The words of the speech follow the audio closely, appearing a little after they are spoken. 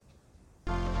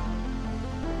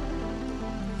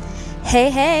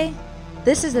Hey,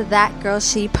 this is the That Girl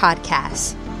She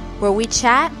podcast, where we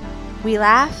chat, we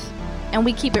laugh, and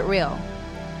we keep it real.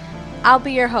 I'll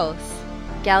be your host,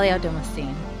 Galileo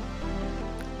Domestine.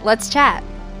 Let's chat.